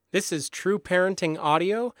This is True Parenting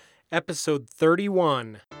Audio, episode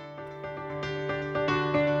 31.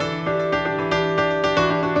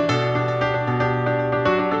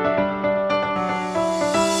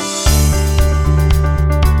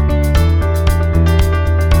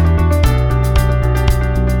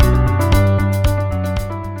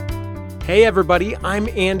 Hey everybody, I'm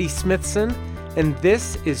Andy Smithson, and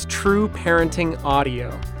this is True Parenting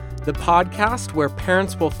Audio, the podcast where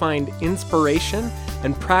parents will find inspiration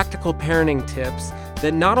and practical parenting tips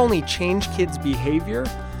that not only change kids' behavior,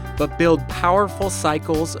 but build powerful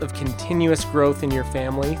cycles of continuous growth in your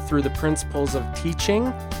family through the principles of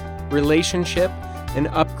teaching, relationship, and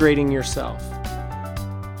upgrading yourself.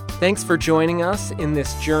 Thanks for joining us in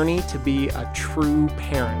this journey to be a true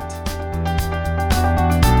parent.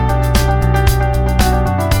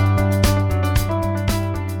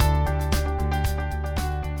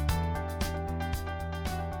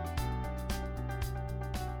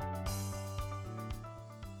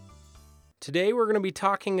 Today we're going to be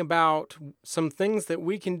talking about some things that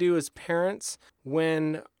we can do as parents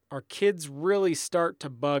when our kids really start to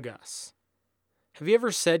bug us. Have you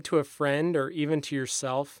ever said to a friend or even to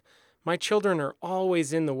yourself, "My children are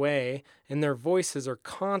always in the way and their voices are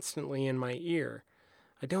constantly in my ear.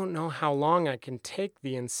 I don't know how long I can take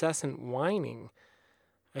the incessant whining.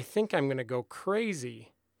 I think I'm going to go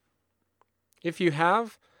crazy." If you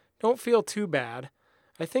have, don't feel too bad.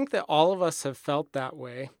 I think that all of us have felt that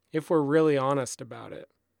way, if we're really honest about it.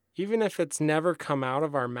 Even if it's never come out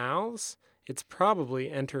of our mouths, it's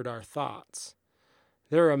probably entered our thoughts.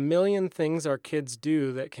 There are a million things our kids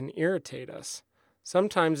do that can irritate us.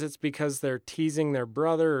 Sometimes it's because they're teasing their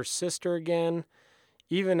brother or sister again,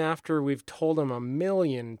 even after we've told them a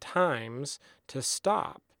million times to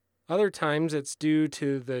stop. Other times it's due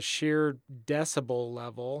to the sheer decibel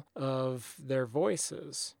level of their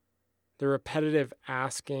voices, the repetitive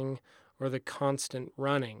asking, or the constant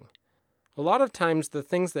running. A lot of times the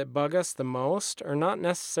things that bug us the most are not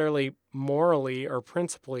necessarily morally or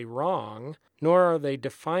principally wrong, nor are they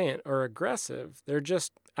defiant or aggressive. They're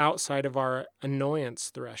just outside of our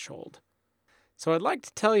annoyance threshold. So I'd like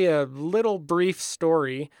to tell you a little brief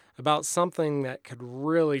story about something that could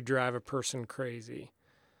really drive a person crazy.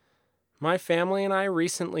 My family and I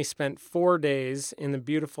recently spent 4 days in the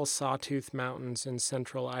beautiful Sawtooth Mountains in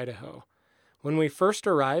central Idaho. When we first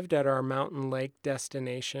arrived at our mountain lake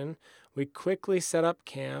destination, we quickly set up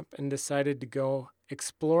camp and decided to go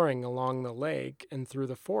exploring along the lake and through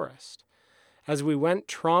the forest. As we went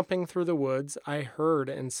tromping through the woods, I heard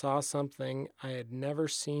and saw something I had never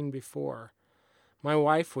seen before. My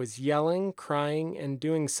wife was yelling, crying, and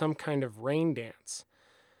doing some kind of rain dance.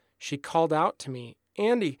 She called out to me,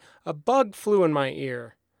 "Andy, a bug flew in my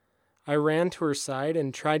ear." I ran to her side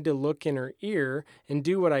and tried to look in her ear and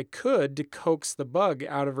do what I could to coax the bug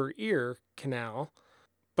out of her ear canal,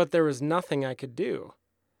 but there was nothing I could do.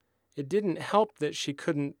 It didn't help that she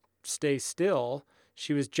couldn't stay still.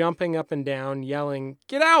 She was jumping up and down, yelling,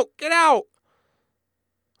 "Get out! Get out!"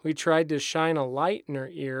 We tried to shine a light in her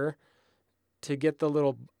ear to get the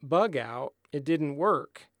little bug out. It didn't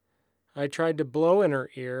work. I tried to blow in her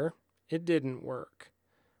ear. It didn't work.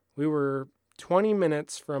 We were 20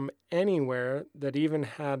 minutes from anywhere that even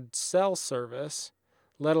had cell service,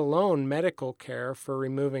 let alone medical care for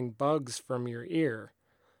removing bugs from your ear.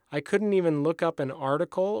 I couldn't even look up an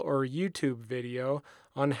article or YouTube video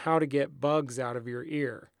on how to get bugs out of your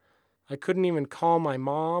ear. I couldn't even call my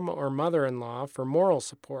mom or mother-in-law for moral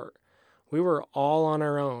support. We were all on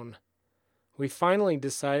our own. We finally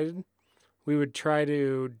decided we would try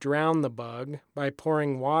to drown the bug by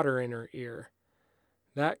pouring water in her ear.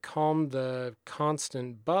 That calmed the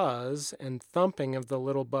constant buzz and thumping of the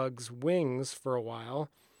little bug's wings for a while,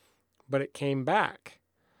 but it came back.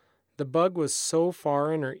 The bug was so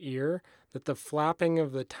far in her ear that the flapping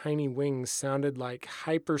of the tiny wings sounded like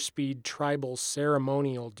hyperspeed tribal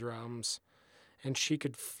ceremonial drums, and she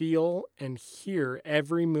could feel and hear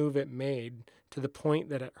every move it made to the point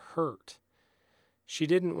that it hurt. She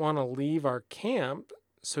didn't want to leave our camp,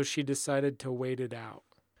 so she decided to wait it out.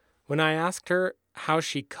 When I asked her how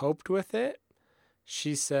she coped with it,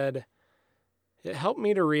 she said, "It helped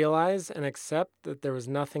me to realize and accept that there was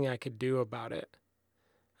nothing I could do about it.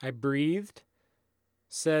 I breathed,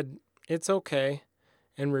 said, 'It's okay,'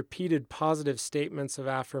 and repeated positive statements of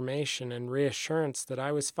affirmation and reassurance that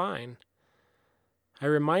I was fine. I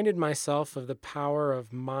reminded myself of the power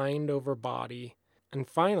of mind over body, and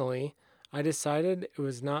finally, I decided it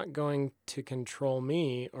was not going to control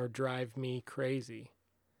me or drive me crazy."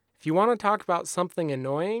 If you want to talk about something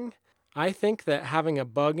annoying, I think that having a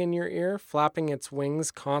bug in your ear flapping its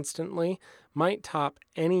wings constantly might top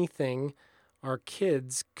anything our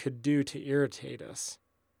kids could do to irritate us.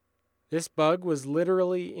 This bug was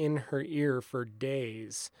literally in her ear for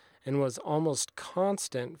days and was almost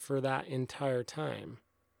constant for that entire time.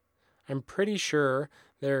 I'm pretty sure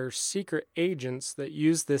there are secret agents that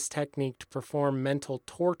use this technique to perform mental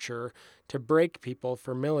torture to break people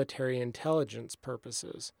for military intelligence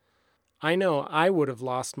purposes. I know I would have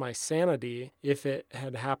lost my sanity if it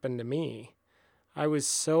had happened to me. I was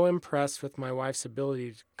so impressed with my wife's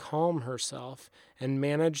ability to calm herself and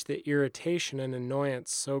manage the irritation and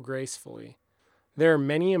annoyance so gracefully. There are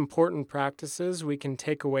many important practices we can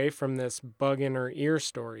take away from this bug in her ear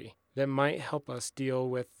story that might help us deal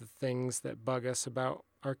with the things that bug us about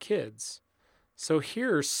our kids. So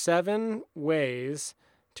here are 7 ways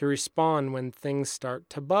to respond when things start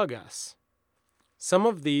to bug us. Some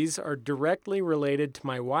of these are directly related to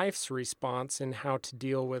my wife's response in how to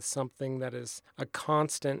deal with something that is a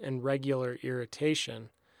constant and regular irritation.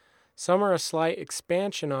 Some are a slight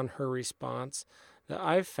expansion on her response that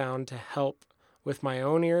I've found to help with my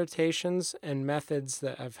own irritations and methods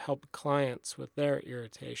that have helped clients with their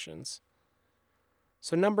irritations.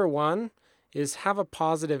 So number 1 is have a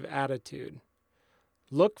positive attitude.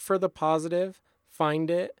 Look for the positive,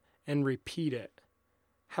 find it, and repeat it.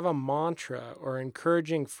 Have a mantra or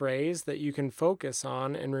encouraging phrase that you can focus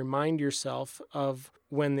on and remind yourself of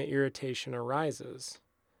when the irritation arises.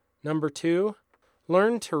 Number 2,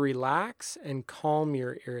 learn to relax and calm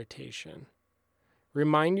your irritation.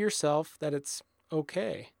 Remind yourself that it's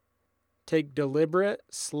okay. Take deliberate,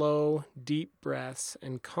 slow, deep breaths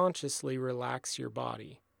and consciously relax your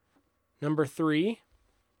body. Number 3,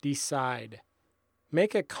 decide.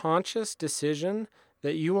 Make a conscious decision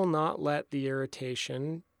that you will not let the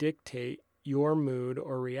irritation dictate your mood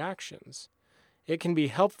or reactions. It can be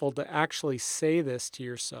helpful to actually say this to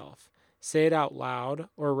yourself. Say it out loud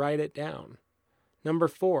or write it down. Number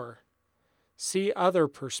 4, see other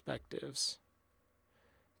perspectives.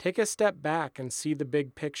 Take a step back and see the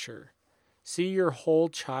big picture. See your whole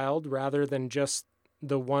child rather than just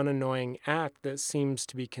the one annoying act that seems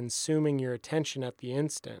to be consuming your attention at the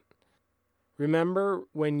instant. Remember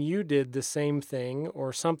when you did the same thing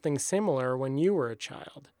or something similar when you were a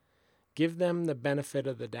child. Give them the benefit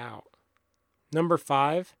of the doubt. Number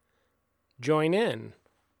 5, join in.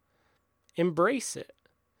 Embrace it.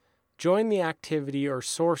 Join the activity or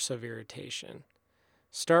source of irritation.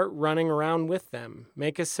 Start running around with them.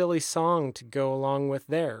 Make a silly song to go along with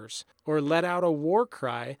theirs, or let out a war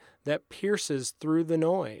cry that pierces through the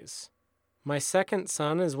noise. My second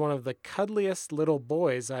son is one of the cuddliest little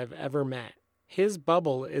boys I've ever met. His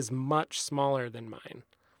bubble is much smaller than mine.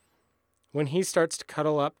 When he starts to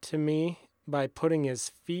cuddle up to me by putting his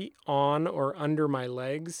feet on or under my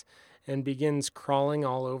legs and begins crawling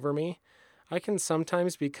all over me, I can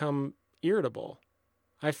sometimes become irritable.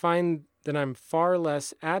 I find that I'm far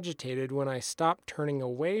less agitated when I stop turning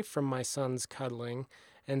away from my son's cuddling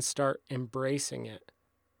and start embracing it.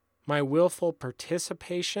 My willful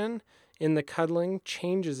participation in the cuddling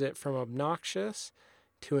changes it from obnoxious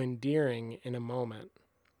to endearing in a moment.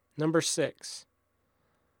 Number 6,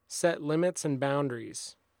 set limits and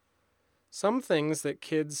boundaries. Some things that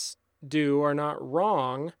kids do are not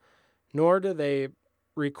wrong, nor do they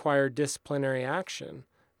require disciplinary action,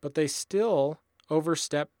 but they still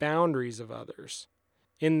overstep boundaries of others.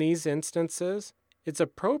 In these instances, it's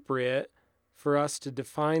appropriate for us to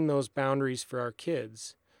define those boundaries for our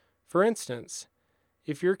kids. For instance,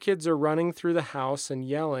 if your kids are running through the house and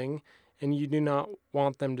yelling and you do not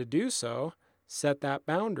want them to do so, set that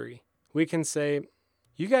boundary. We can say,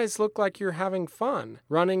 "You guys look like you're having fun.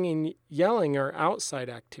 Running and yelling are outside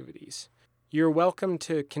activities. You're welcome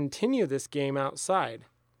to continue this game outside."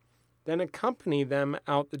 Then accompany them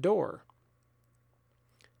out the door.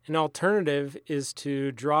 An alternative is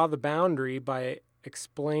to draw the boundary by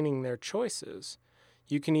explaining their choices.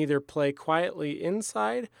 You can either play quietly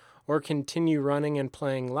inside or continue running and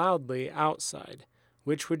playing loudly outside.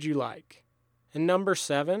 Which would you like? And number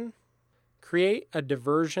 7, create a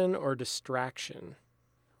diversion or distraction.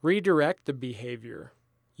 Redirect the behavior.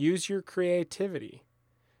 Use your creativity.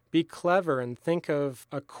 Be clever and think of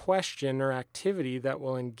a question or activity that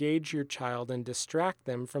will engage your child and distract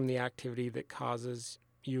them from the activity that causes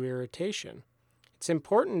you irritation. It's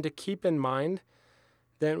important to keep in mind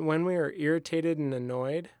that when we are irritated and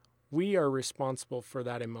annoyed, we are responsible for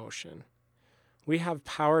that emotion. We have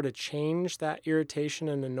power to change that irritation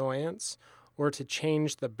and annoyance or to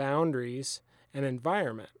change the boundaries and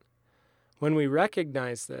environment. When we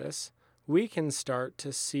recognize this, we can start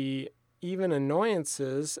to see even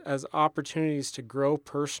annoyances as opportunities to grow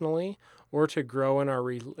personally or to grow in our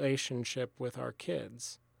relationship with our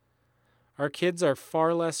kids. Our kids are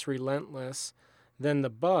far less relentless than the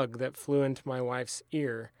bug that flew into my wife's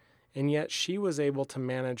ear, and yet she was able to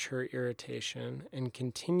manage her irritation and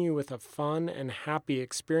continue with a fun and happy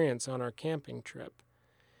experience on our camping trip.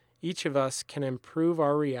 Each of us can improve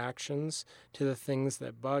our reactions to the things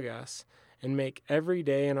that bug us and make every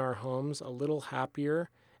day in our homes a little happier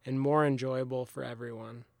and more enjoyable for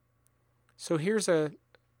everyone. So here's a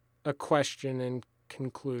question in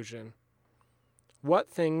conclusion.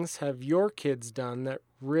 What things have your kids done that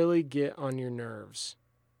really get on your nerves?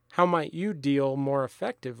 How might you deal more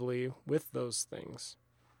effectively with those things?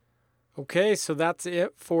 Okay, so that's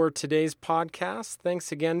it for today's podcast.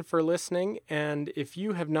 Thanks again for listening. And if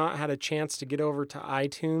you have not had a chance to get over to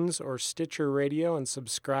iTunes or Stitcher Radio and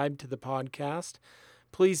subscribe to the podcast,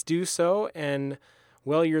 please do so. And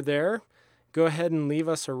while you're there, go ahead and leave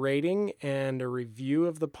us a rating and a review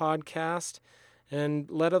of the podcast and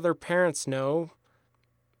let other parents know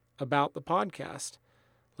about the podcast.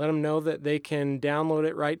 Let them know that they can download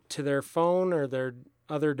it right to their phone or their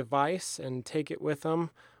other device and take it with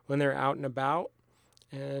them when they're out and about.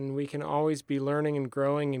 And we can always be learning and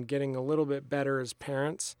growing and getting a little bit better as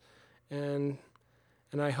parents. And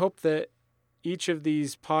I hope that each of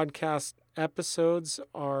these podcast episodes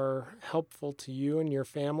are helpful to you and your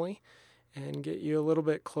family and get you a little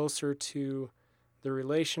bit closer to the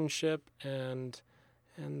relationship and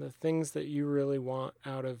the things that you really want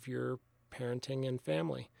out of your parenting and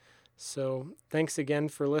family. So thanks again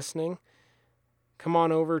for listening. Come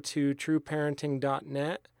on over to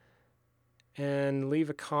trueparenting.net and leave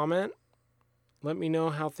a comment. Let me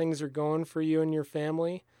know how things are going for you and your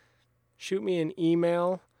family. Shoot me an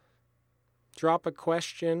email. Drop a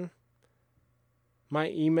question.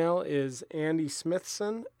 My email is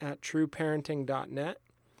andysmithson@trueparenting.net,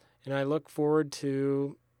 and I look forward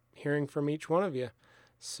to hearing from each one of you.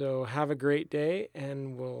 So have a great day,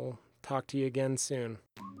 and we'll talk to you again soon.